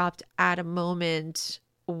definitely dropped at a moment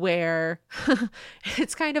where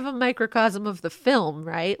it's kind of a microcosm of the film,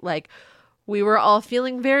 right? Like, we were all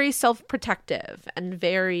feeling very self-protective and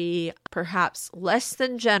very perhaps less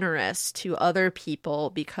than generous to other people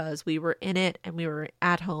because we were in it and we were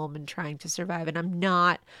at home and trying to survive. And I'm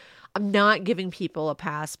not giving people a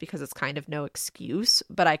pass because it's kind of no excuse,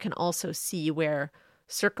 but I can also see where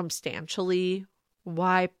circumstantially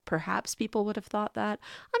why perhaps people would have thought that.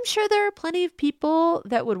 I'm sure there are plenty of people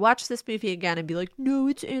that would watch this movie again and be like, no,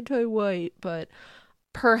 it's anti-white, but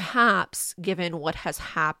perhaps given what has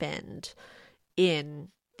happened in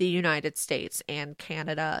the United States and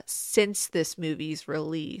Canada since this movie's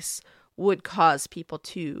release would cause people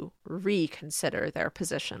to reconsider their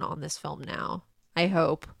position on this film now. I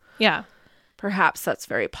hope. Yeah. Perhaps that's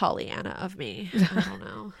very Pollyanna of me. I don't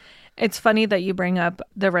know. It's funny that you bring up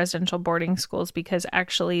the residential boarding schools, because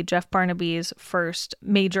actually Jeff Barnaby's first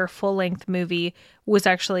major full-length movie was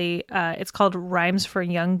actually, it's called Rhymes for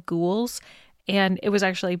Young Ghouls. And it was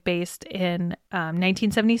actually based in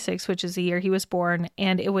 1976, which is the year he was born.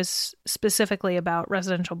 And it was specifically about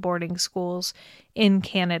residential boarding schools in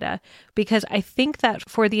Canada, because I think that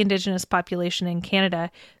for the Indigenous population in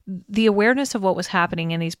Canada, the awareness of what was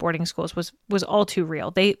happening in these boarding schools was all too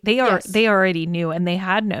real. They already knew, and they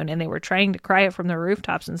had known, and they were trying to cry it from the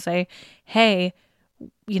rooftops and say, hey,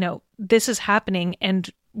 you know, this is happening and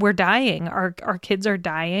we're dying. Our kids are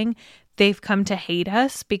dying. They've come to hate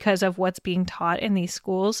us because of what's being taught in these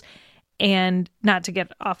schools. And not to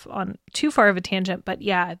get off on too far of a tangent, but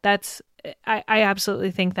yeah, I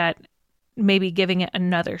absolutely think that maybe giving it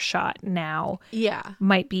another shot now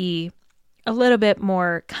might be a little bit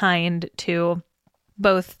more kind to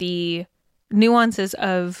both the nuances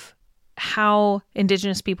of how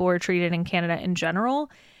Indigenous people were treated in Canada in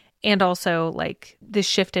general, and also like the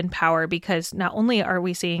shift in power, because not only are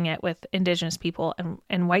we seeing it with Indigenous people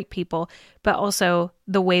and white people, but also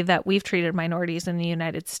the way that we've treated minorities in the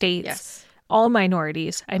United States. Yes. All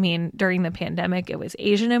minorities. I mean, during the pandemic, it was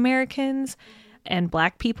Asian Americans and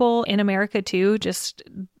Black people in America too. Just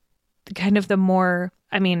kind of the more,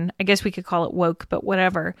 I mean, I guess we could call it woke, but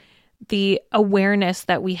whatever. The awareness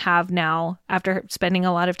that we have now after spending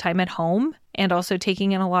a lot of time at home and also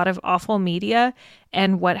taking in a lot of awful media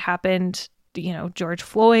and what happened, you know, George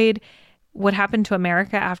Floyd, what happened to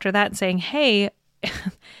America after that, saying, hey,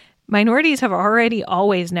 minorities have already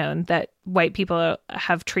always known that white people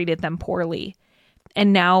have treated them poorly.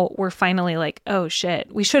 And now we're finally like, oh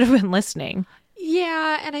shit, we should have been listening.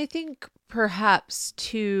 Yeah. And I think perhaps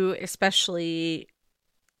too, especially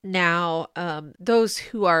now, those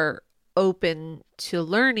who are open to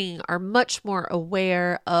learning are much more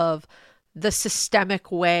aware of the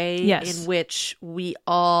systemic way in which we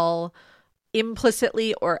all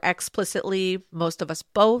implicitly or explicitly, most of us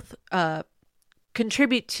both,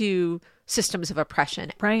 contribute to systems of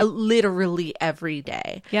oppression, right, literally every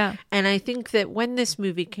day. Yeah. And I think that when this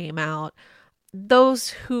movie came out, those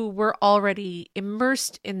who were already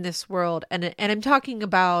immersed in this world, and I'm talking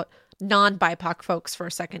about non-BIPOC folks for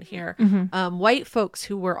a second here, white folks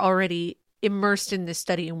who were already immersed in this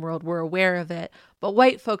studying world were aware of it, but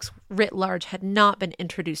white folks writ large had not been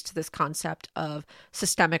introduced to this concept of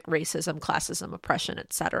systemic racism, classism, oppression,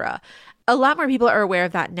 etc. A lot more people are aware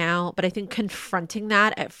of that now, but I think confronting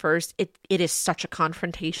that at first, it is such a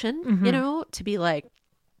confrontation, you know, to be like,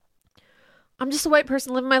 I'm just a white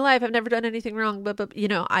person living my life. I've never done anything wrong, but you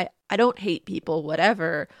know, I don't hate people,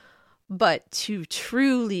 whatever. But to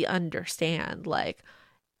truly understand, like,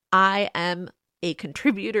 I am a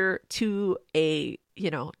contributor to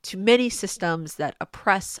to many systems that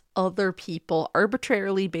oppress other people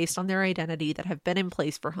arbitrarily based on their identity that have been in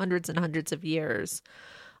place for hundreds and hundreds of years.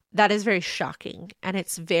 That is very shocking. And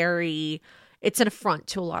it's an affront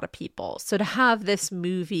to a lot of people. So to have this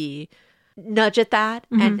movie nudge at that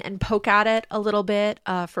and poke at it a little bit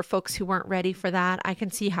for folks who weren't ready for that, I can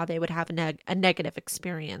see how they would have a negative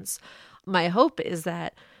experience. My hope is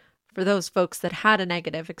that for those folks that had a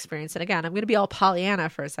negative experience, and again, I'm going to be all Pollyanna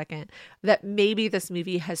for a second, that maybe this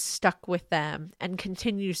movie has stuck with them and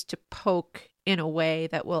continues to poke in a way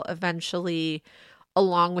that will eventually,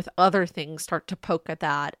 along with other things, start to poke at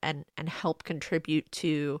that and help contribute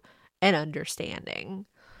to an understanding.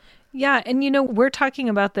 Yeah, and we're talking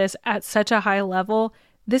about this at such a high level.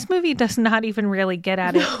 This movie does not even really get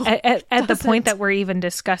at it at the point that we're even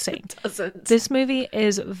discussing. It doesn't. This movie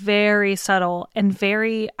is very subtle and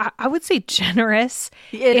very, I would say, generous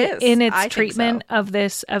in its treatment of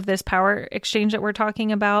this power exchange that we're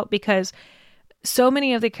talking about, because so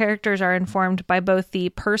many of the characters are informed by both the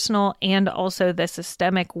personal and also the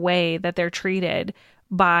systemic way that they're treated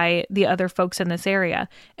by the other folks in this area.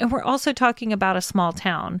 And we're also talking about a small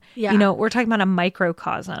town. Yeah. We're talking about a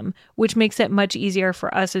microcosm, which makes it much easier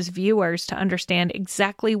for us as viewers to understand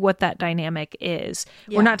exactly what that dynamic is.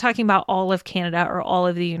 Yeah. We're not talking about all of Canada or all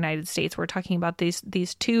of the United States. We're talking about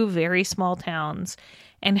these two very small towns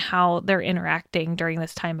and how they're interacting during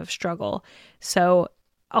this time of struggle. So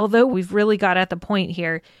although we've really got at the point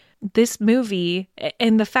here, this movie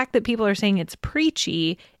and the fact that people are saying it's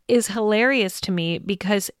preachy is hilarious to me,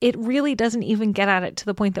 because it really doesn't even get at it to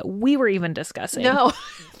the point that we were even discussing.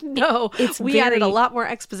 No, we added a lot more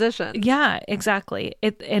exposition. Yeah, exactly.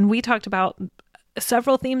 And we talked about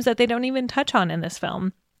several themes that they don't even touch on in this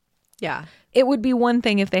film. Yeah. It would be one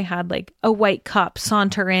thing if they had like a white cop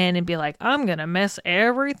saunter in and be like, I'm going to mess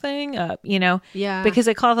everything up, Yeah. Because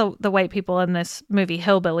they call the white people in this movie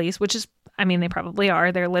hillbillies, which is, I mean, they probably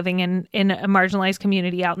are. They're living in a marginalized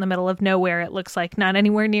community out in the middle of nowhere. It looks like not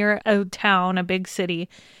anywhere near a town, a big city.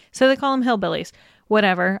 So they call them hillbillies.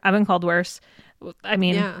 Whatever. I've been called worse. I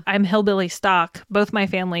mean, yeah. I'm hillbilly stock. Both my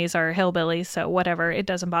families are hillbillies. So whatever. It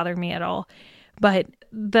doesn't bother me at all. But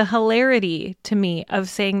the hilarity to me of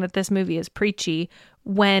saying that this movie is preachy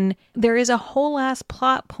when there is a whole ass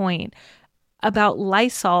plot point about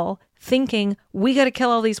Lysol thinking we got to kill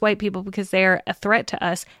all these white people because they're a threat to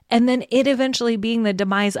us, and then it eventually being the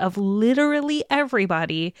demise of literally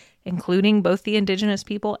everybody, including both the indigenous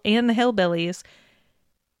people and the hillbillies.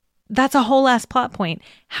 That's a whole ass plot point.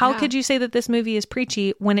 How could you say that this movie is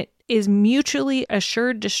preachy when it is mutually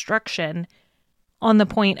assured destruction on the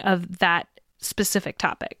point of that specific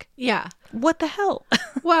topic? Yeah. What the hell?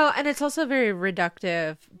 Well, and it's also very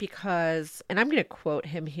reductive because, and I'm going to quote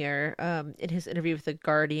him here in his interview with The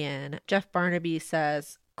Guardian, Jeff Barnaby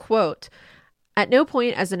says, quote, "At no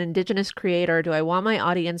point as an Indigenous creator do I want my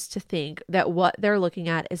audience to think that what they're looking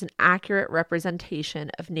at is an accurate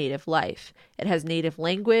representation of Native life. It has Native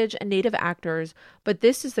language and Native actors, but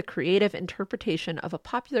this is the creative interpretation of a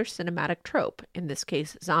popular cinematic trope, in this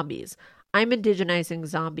case, zombies. I'm indigenizing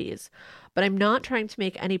zombies, but I'm not trying to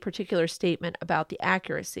make any particular statement about the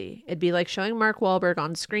accuracy. It'd be like showing Mark Wahlberg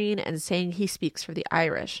on screen and saying he speaks for the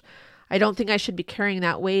Irish. I don't think I should be carrying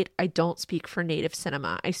that weight. I don't speak for Native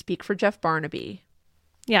cinema. I speak for Jeff Barnaby."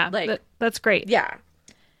 Yeah, that's great. Yeah.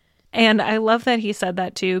 And I love that he said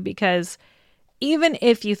that too, because even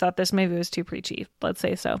if you thought this movie was too preachy, let's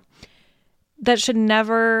say so, that should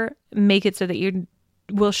never make it so that you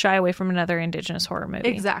will shy away from another Indigenous horror movie.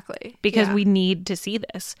 Exactly. Because we need to see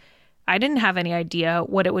this. I didn't have any idea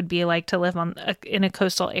what it would be like to live in a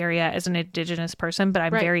coastal area as an Indigenous person, but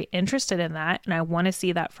I'm very interested in that, and I want to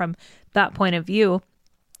see that from that point of view.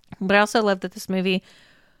 But I also love that this movie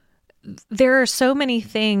there are so many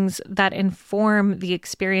things that inform the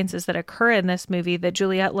experiences that occur in this movie that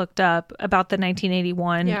Juliet looked up about the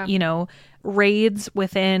 1981, raids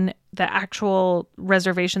within the actual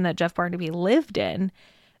reservation that Jeff Barnaby lived in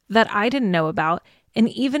that I didn't know about. And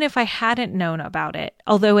even if I hadn't known about it,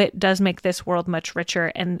 although it does make this world much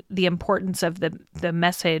richer and the importance of the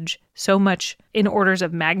message so much in orders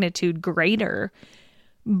of magnitude greater,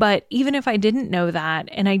 but even if I didn't know that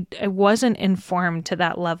and I wasn't informed to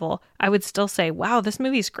that level, I would still say, wow, this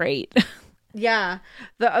movie's great. Yeah.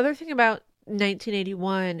 The other thing about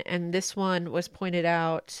 1981, and this one was pointed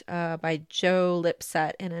out by Joe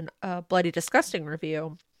Lipset in a Bloody Disgusting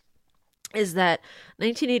review, is that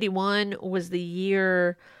 1981 was the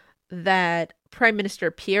year that Prime Minister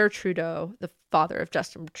Pierre Trudeau, the father of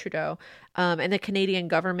Justin Trudeau, and the Canadian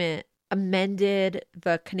government amended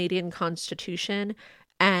the Canadian Constitution.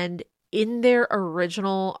 And in their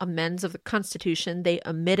original amends of the Constitution, they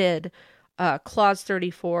omitted Clause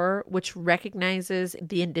 34, which recognizes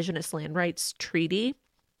the Indigenous Land Rights Treaty.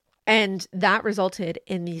 And that resulted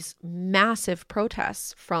in these massive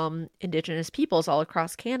protests from Indigenous peoples all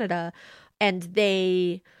across Canada. And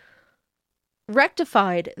they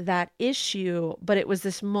rectified that issue, but it was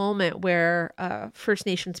this moment where First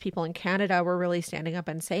Nations people in Canada were really standing up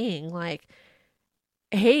and saying, like,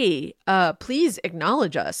 hey, please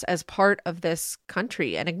acknowledge us as part of this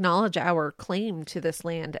country and acknowledge our claim to this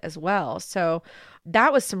land as well. So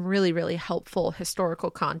that was some really, really helpful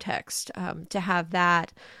historical context to have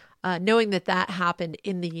that, knowing that that happened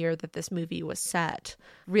in the year that this movie was set.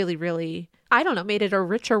 Really, really, I don't know, made it a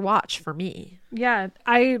richer watch for me. Yeah,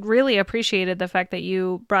 I really appreciated the fact that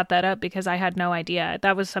you brought that up because I had no idea.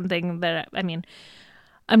 That was something that, I mean,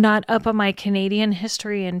 I'm not up on my Canadian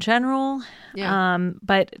history in general,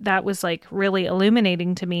 but that was like really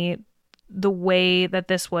illuminating to me the way that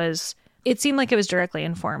this was. It seemed like it was directly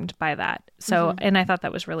informed by that. So, and I thought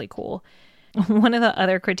that was really cool. One of the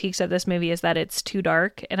other critiques of this movie is that it's too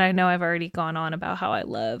dark. And I know I've already gone on about how I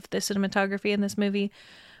love the cinematography in this movie.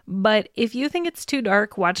 But if you think it's too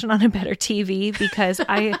dark, watch it on a better TV, because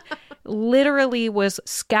I literally was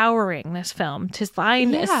scouring this film to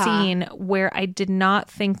find a scene where I did not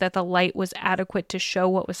think that the light was adequate to show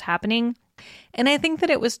what was happening. And I think that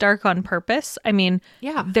it was dark on purpose. I mean,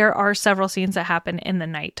 there are several scenes that happen in the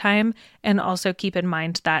nighttime. And also keep in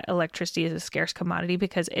mind that electricity is a scarce commodity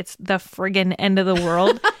because it's the friggin' end of the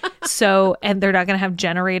world. So, and they're not going to have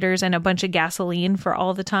generators and a bunch of gasoline for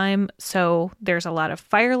all the time. So there's a lot of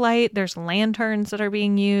firelight. There's lanterns that are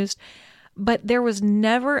being used. But there was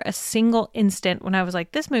never a single instant when I was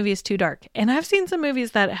like, this movie is too dark. And I've seen some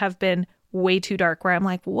movies that have been way too dark where I'm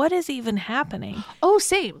like, what is even happening? Oh,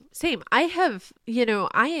 same. I have,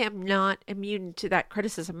 I am not immune to that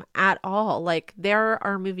criticism at all. Like, there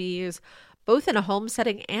are movies both in a home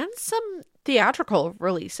setting and some theatrical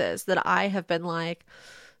releases that I have been like,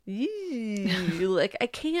 like, I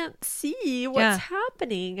can't see what's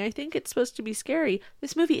happening. I think it's supposed to be scary.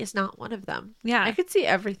 This movie is not one of them. Yeah. I could see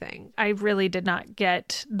everything. I really did not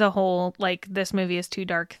get the whole, like, this movie is too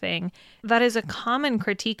dark thing. That is a common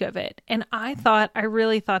critique of it. And I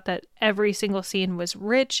really thought that every single scene was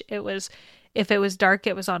rich. If it was dark,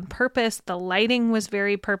 it was on purpose. The lighting was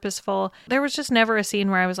very purposeful. There was just never a scene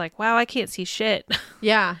where I was like, wow, I can't see shit.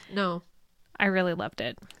 Yeah, no. I really loved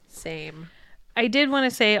it. Same. I did want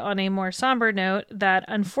to say on a more somber note that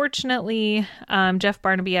unfortunately, Jeff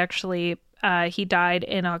Barnaby actually, he died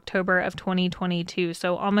in October of 2022.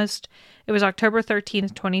 So it was October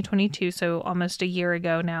 13th, 2022. So almost a year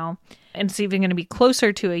ago now. And it's even going to be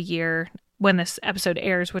closer to a year when this episode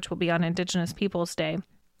airs, which will be on Indigenous Peoples Day.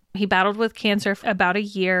 He battled with cancer for about a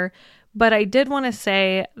year. But I did want to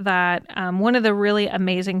say that one of the really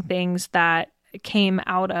amazing things that came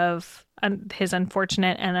out of his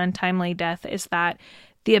unfortunate and untimely death is that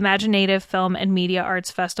the Imaginative Film and Media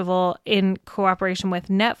Arts Festival, in cooperation with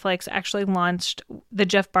Netflix, actually launched the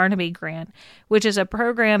Jeff Barnaby Grant, which is a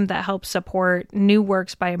program that helps support new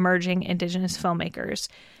works by emerging Indigenous filmmakers.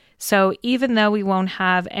 So even though we won't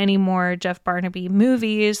have any more Jeff Barnaby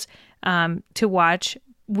movies to watch,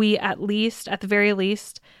 we at the very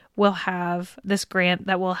least, will have this grant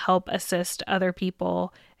that will help assist other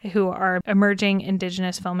people who are emerging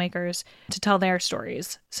Indigenous filmmakers to tell their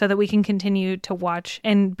stories so that we can continue to watch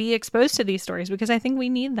and be exposed to these stories, because I think we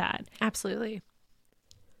need that. Absolutely.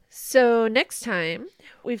 So next time,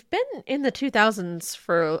 we've been in the 2000s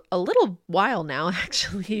for a little while now,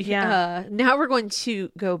 actually. Yeah. Now we're going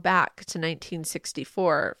to go back to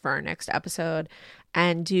 1964 for our next episode.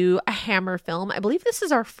 and do a Hammer film. I believe this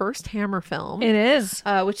is our first Hammer film. It is.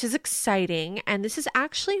 Which is exciting. And this is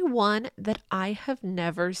actually one that I have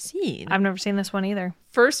never seen. I've never seen this one either.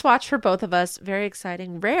 First watch for both of us. Very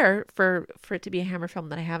exciting. Rare for it to be a Hammer film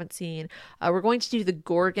that I haven't seen. We're going to do The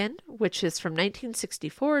Gorgon, which is from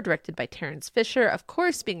 1964, directed by Terence Fisher. Of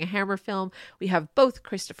course, being a Hammer film, we have both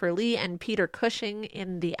Christopher Lee and Peter Cushing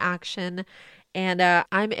in the action. And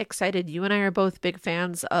I'm excited. You and I are both big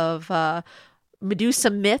fans of Medusa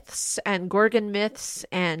myths and Gorgon myths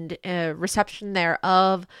and reception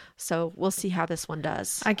thereof. So we'll see how this one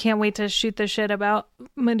does. I can't wait to shoot the shit about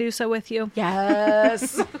Medusa with you.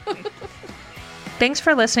 Yes. Thanks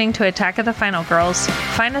for listening to Attack of the Final Girls.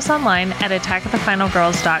 Find us online at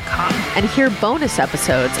attackofthefinalgirls.com. And hear bonus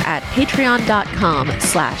episodes at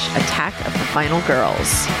patreon.com/Attack of the Final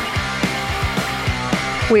Girls.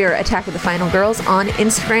 We're Attack of the Final Girls on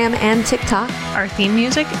Instagram and TikTok. Our theme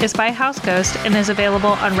music is by House Ghost and is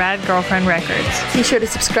available on Rad Girlfriend Records. Be sure to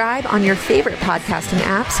subscribe on your favorite podcasting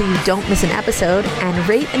app so you don't miss an episode, and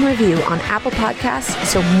rate and review on Apple Podcasts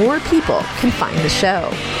so more people can find the show.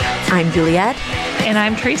 I'm Juliet. And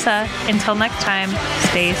I'm Teresa. Until next time,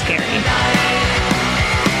 stay scary.